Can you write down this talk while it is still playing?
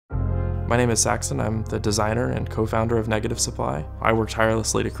My name is Saxon. I'm the designer and co-founder of Negative Supply. I work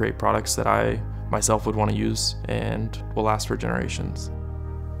tirelessly to create products that I myself would want to use and will last for generations.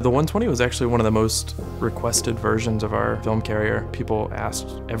 The 120 was actually one of the most requested versions of our film carrier. People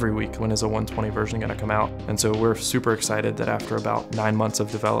asked every week, when is a 120 version going to come out? And so we're super excited that after about 9 months of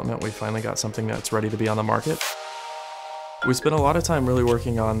development, we finally got something that's ready to be on the market. We spent a lot of time really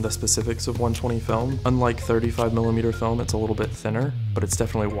working on the specifics of 120 film. Unlike 35mm film, it's a little bit thinner, but it's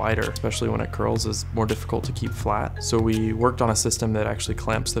definitely wider, especially when it curls, is more difficult to keep flat. So we worked on a system that actually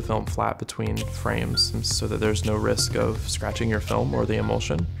clamps the film flat between frames so that there's no risk of scratching your film or the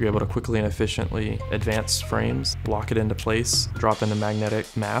emulsion. You're able to quickly and efficiently advance frames, lock it into place, drop in a magnetic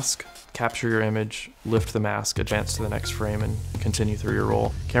mask, capture your image, lift the mask, advance to the next frame, and continue through your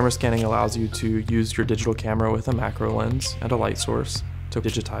roll. Camera scanning allows you to use your digital camera with a macro lens and a light source to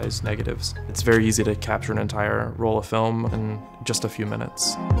digitize negatives. It's very easy to capture an entire roll of film in just a few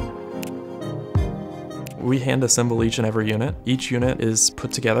minutes. We hand assemble each and every unit. Each unit is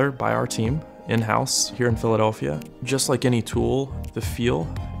put together by our team in-house here in Philadelphia. Just like any tool, the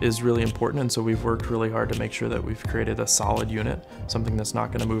feel is really important, and so we've worked really hard to make sure that we've created a solid unit, something that's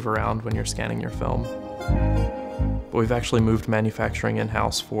not going to move around when you're scanning your film. But we've actually moved manufacturing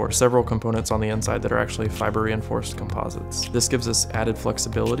in-house for several components on the inside that are actually fiber-reinforced composites. This gives us added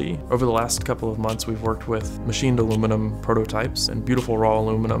flexibility. Over the last couple of months, we've worked with machined aluminum prototypes and beautiful raw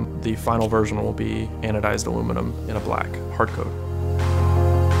aluminum. The final version will be anodized aluminum in a black hard coat.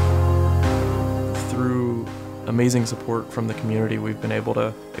 Through amazing support from the community, we've been able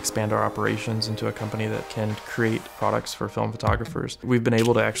to expand our operations into a company that can create products for film photographers. We've been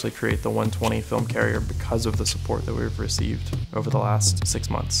able to actually create the 120 film carrier because of the support that we've received over the last 6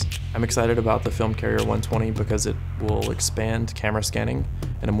 months. I'm excited about the film carrier 120 because it will expand camera scanning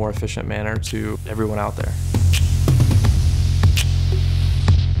in a more efficient manner to everyone out there.